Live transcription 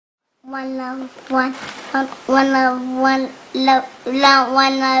One love, one love, one love, love,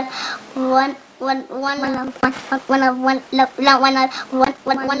 one love, one love, one love, one love, love, one love,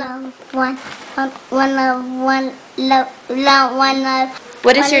 one love, one love, one love, love, one love.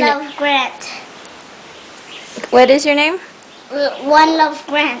 What is your name? Grant. What is your name? One love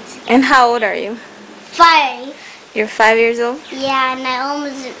Grant. And how old are you? 5. You're 5 years old? Yeah, and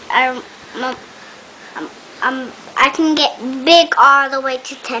I can get big all the way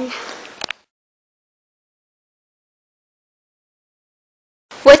to 10.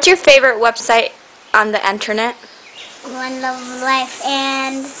 What's your favorite website on the internet? One Love Life,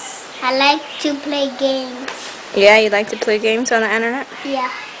 and I like to play games. Yeah, you like to play games on the internet?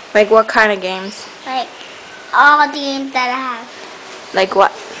 Yeah, Like what kind of games? like all the games that I have. Like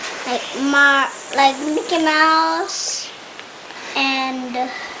what? Like Mickey Mouse and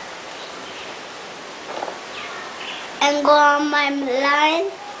go on my line,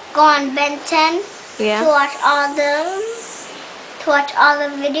 go on Ben 10 Yeah. to watch all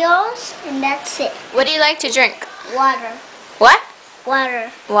the videos, and that's it. What do you like to drink? Water. What?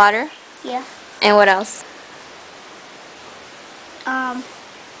 Water. Water? Yeah. And what else?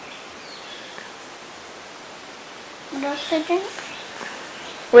 What else to drink?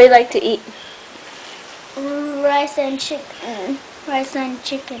 What do you like to eat? Rice and chicken. Rice and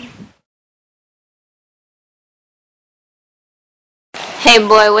chicken. Hey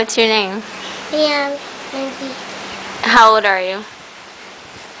boy, what's your name? Yeah, maybe How old are you?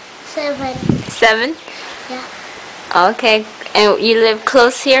 7. 7? Yeah. Okay. And you live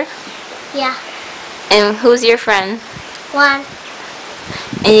close here? Yeah. And who's your friend? 1.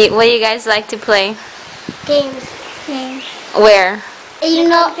 And what do you guys like to play? Games. Where? You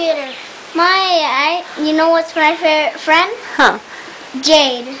know, computer. You know what's my favorite friend? Huh.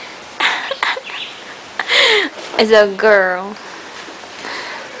 Jade. It's a girl.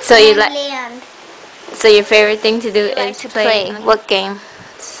 So you like. Leon. So your favorite thing to do like is to play play. what game?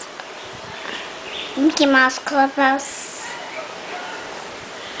 Mickey Mouse Clubhouse.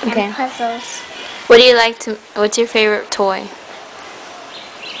 Okay. And puzzles. What do you like to? What's your favorite toy?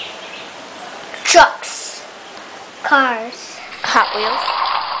 Trucks. Cars. Hot Wheels.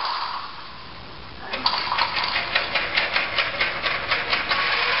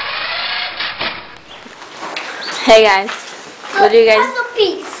 Hey guys, what are you guys? Puzzle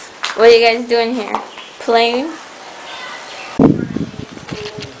piece. What are you guys doing here? Playing?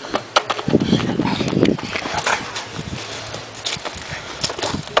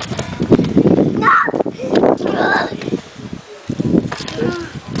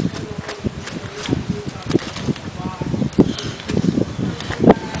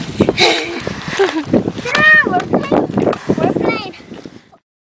 We're playing.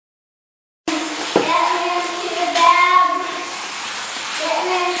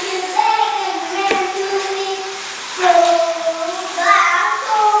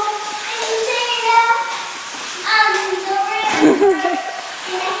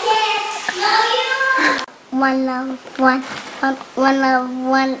 One love, one love,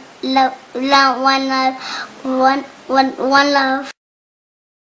 one love, love, one love, one love.